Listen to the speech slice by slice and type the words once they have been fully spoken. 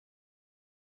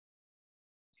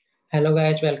Hello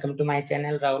guys, welcome to my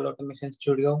channel Rahul Automation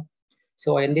Studio.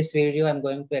 So in this video, I'm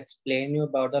going to explain you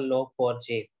about the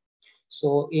Log4J.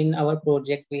 So in our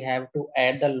project, we have to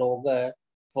add the logger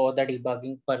for the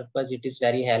debugging purpose. It is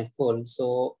very helpful.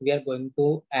 So we are going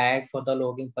to add for the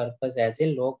logging purpose as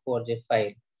a Log4J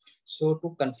file. So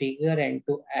to configure and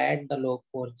to add the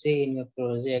Log4J in your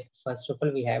project, first of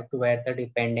all, we have to add the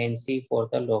dependency for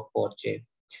the Log4J.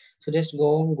 So just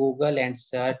go on Google and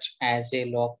search as a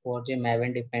Log4j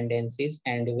Maven dependencies,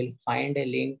 and you will find a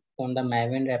link on the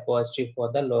Maven repository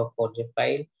for the Log4j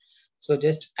file. So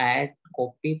just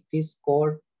copy this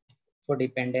code for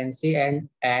dependency and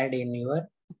add in your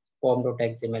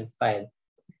form.xml file.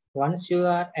 Once you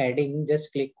are adding,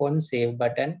 just click on save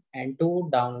button, and to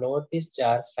download this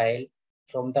jar file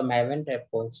from the Maven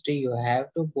repository, you have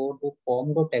to go to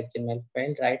form.xml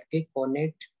file, right click on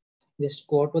it, just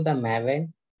go to the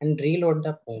Maven and reload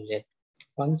the project.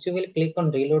 Once you will click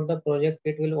on reload the project,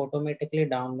 it will automatically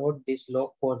download this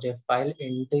log4j file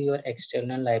into your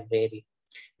external library.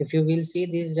 If you will see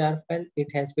this jar file, it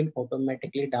has been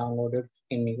automatically downloaded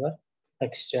in your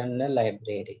external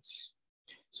libraries.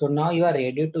 So now you are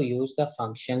ready to use the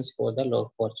functions for the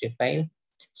log4j file.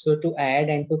 So to add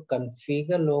and to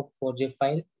configure log4j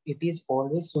file, it is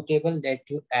always suitable that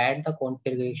you add the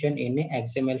configuration in a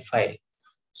XML file.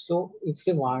 So if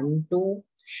we want to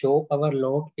show our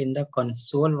log in the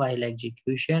console while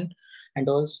execution, and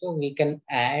also we can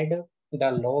add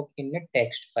the log in a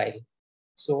text file.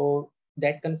 So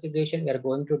that configuration we are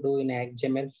going to do in a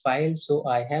XML file. So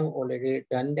I have already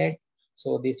done that.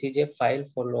 So this is a file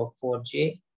for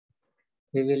log4j.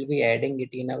 We will be adding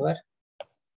it in our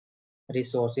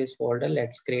resources folder.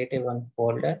 Let's create a one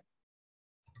folder.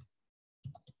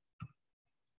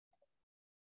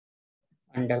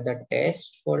 Under the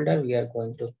test folder, we are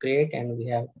going to create, and we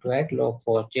have to add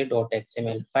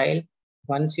log4j.xml file.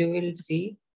 Once you will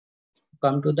see,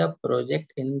 come to the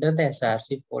project under the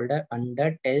src folder,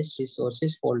 under test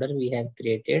resources folder we have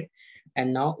created,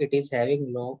 and now it is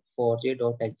having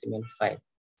log4j.xml file.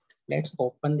 Let's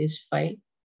open this file.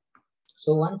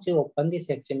 So once you open this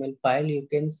XML file, you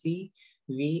can see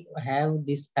we have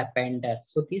this appender.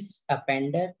 So this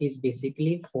appender is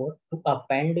basically for to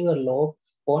append your log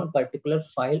on particular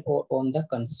file or on the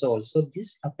console. So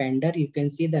this appender, you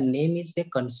can see the name is a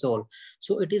console.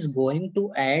 So it is going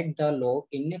to add the log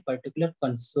in a particular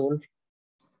console,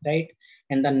 right?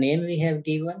 And the name we have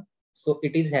given. So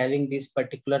it is having this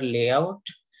particular layout,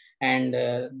 and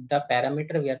the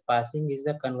parameter we are passing is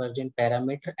the conversion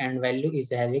parameter, and value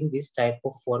is having this type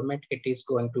of format it is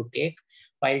going to take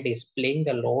while displaying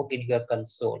the log in your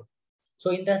console. So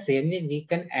in the same way, we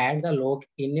can add the log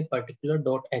in a particular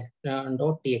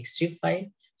 .txt file,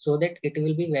 so that it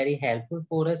will be very helpful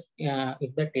for us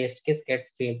if the test case get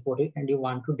failed for it and you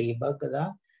want to debug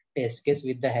the test case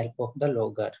with the help of the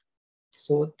logger.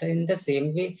 So in the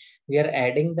same way, we are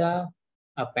adding the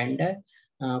appender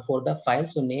for the file.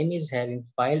 So name is having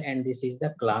file, and this is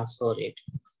the class for it.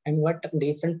 And what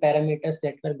different parameters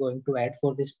that we're going to add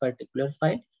for this particular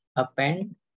file?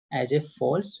 Append as a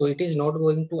false. So it is not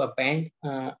going to append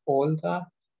all the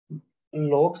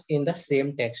logs in the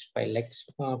same text file. Like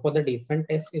for the different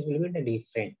text, it will be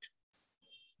different.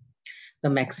 The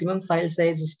maximum file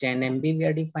size is 10 MB. We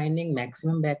are defining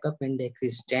maximum backup index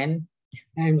is 10.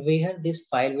 And where this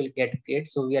file will get created,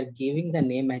 so we are giving the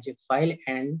name as a file,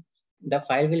 and the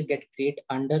file will get created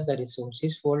under the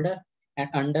resources folder and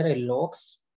under a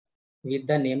logs with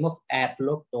the name of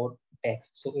applog.txt.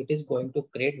 So it is going to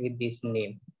create with this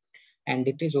name, and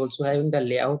it is also having the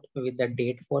layout with the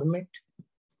date format.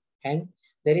 And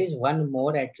there is one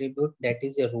more attribute, that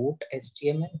is a root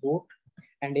HTML root,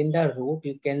 and in the root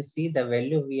you can see the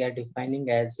value we are defining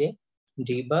as a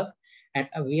debug, and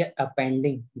we are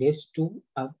appending these two.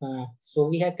 So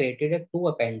we have created a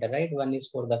two appender, right? One is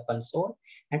for the console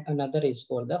and another is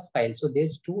for the file. So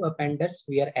these two appenders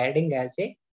we are adding as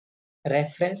a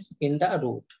reference in the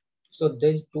root. So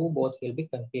these two both will be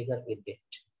configured with it.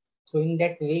 So in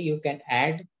that way you can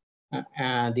add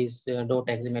this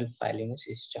 .xml file in a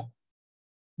system.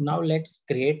 Now let's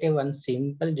create a one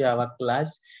simple Java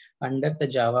class under the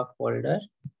Java folder.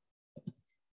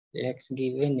 Let's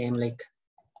give a name like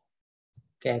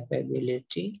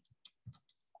capability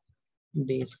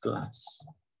base class.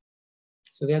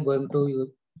 So we are going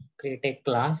to create a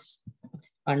class.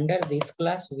 Under this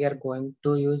class, we are going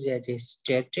to use as a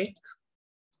static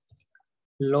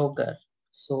logger.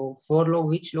 So for log,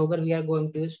 which logger we are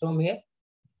going to use from here?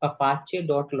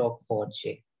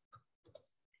 Apache.log4j.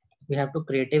 We have to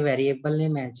create a variable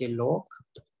name as a log.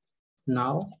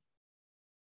 Now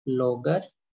logger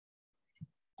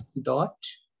dot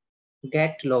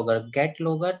Get logger. Get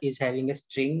logger is having a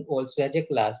string also as a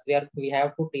class where we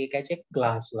have to take as a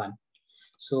class one.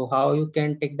 So how you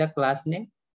can take the class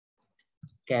name?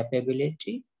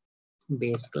 Capability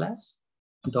base class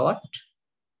dot.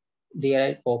 There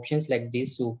are options like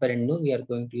this, super and new. We are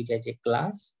going to use as a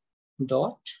class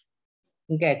dot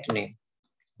get name.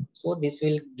 So this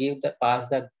will give the pass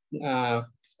the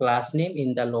class name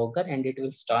in the logger, and it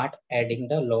will start adding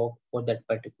the log for that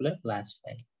particular class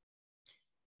file.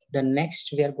 The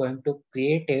next we are going to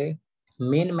create a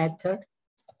main method,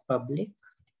 public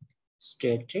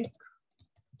static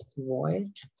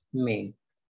void main.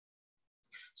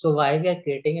 So why we are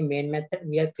creating a main method?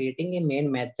 We are creating a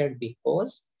main method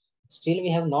because still we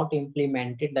have not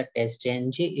implemented the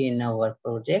test-ng in our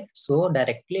project. So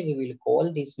directly we will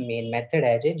call this main method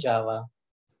as a Java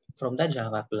from the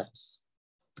Java class.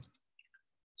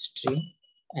 String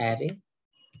array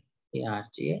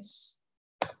args,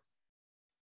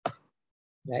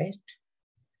 right?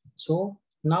 So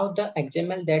now the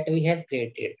XML that we have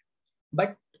created,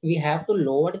 but we have to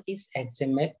load this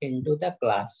XML into the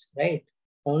class, right?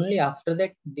 Only after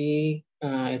that the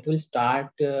it will start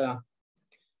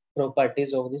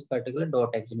properties of this particular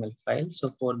 .xml file. So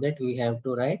for that we have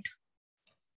to write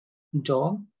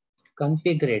DOM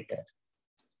configurator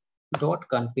dot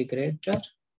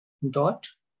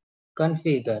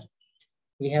configure.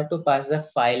 We have to pass the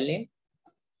file name.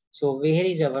 So where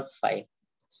is our file?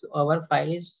 So our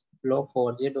file is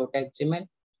log4j.xml.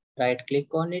 Right click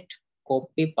on it,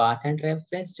 copy path and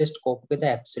reference, just copy the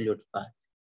absolute path,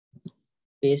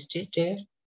 paste it here.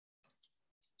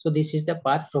 So this is the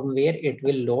path from where it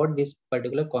will load this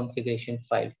particular configuration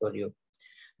file for you.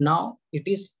 Now it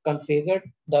is configured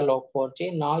the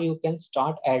log4j. Now you can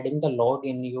start adding the log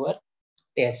in your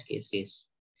test cases,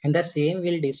 and the same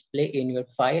will display in your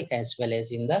file as well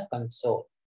as in the console.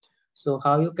 So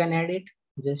how you can add it?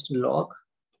 Just log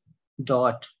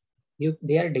dot.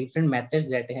 There are different methods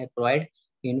that I have provided: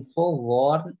 info,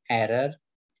 warn, error,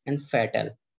 and fatal,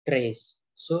 trace.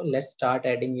 So let's start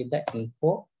adding with the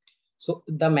info. So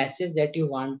the message that you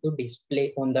want to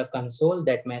display on the console,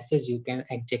 that message you can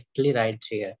exactly write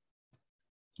here,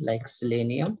 like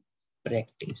Selenium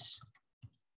practice,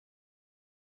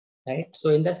 right? So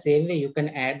in the same way, you can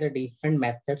add the different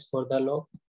methods for the log.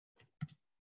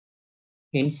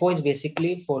 Info is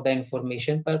basically for the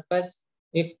information purpose.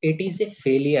 If it is a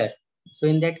failure, so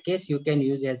in that case, you can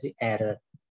use as an error,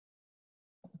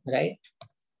 right?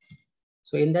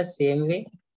 So in the same way,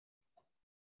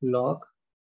 log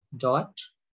dot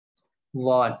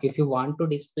warn. If you want to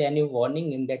display any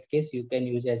warning, in that case, you can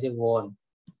use as a warn.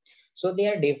 So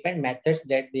there are different methods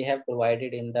that they have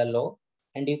provided in the log,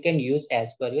 and you can use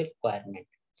as per your requirement.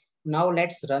 Now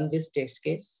let's run this test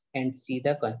case and see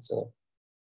the console.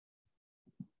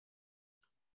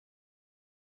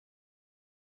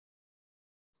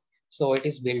 So it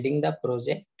is building the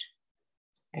project,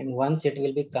 and once it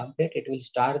will be complete, it will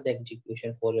start the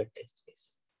execution for your test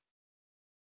case.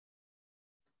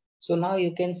 So now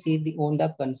you can see on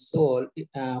the console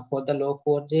for the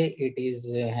log4j, it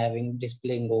is having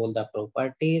displaying all the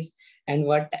properties, and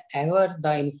whatever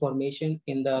the information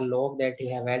in the log that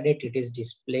you have added, it is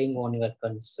displaying on your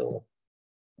console.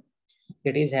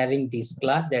 It is having this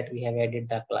class that we have added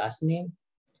the class name,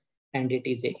 and it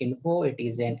is an info, it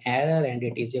is an error, and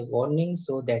it is a warning.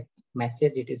 So that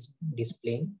message it is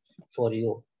displaying for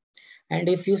you. And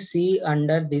if you see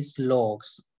under these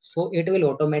logs, so it will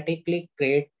automatically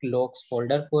create logs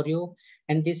folder for you.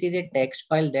 And this is a text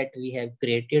file that we have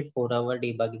created for our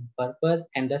debugging purpose.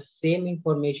 And the same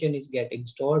information is getting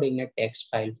stored in a text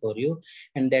file for you.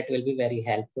 And that will be very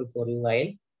helpful for you while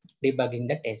debugging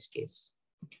the test case.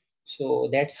 So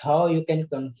that's how you can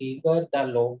configure the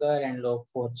logger and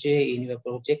log4j in your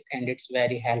project. And it's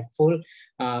very helpful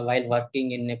while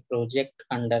working in a project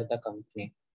under the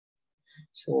company.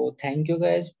 So thank you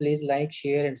guys. Please like,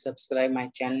 share, and subscribe my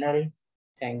channel.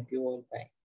 Thank you all. Bye.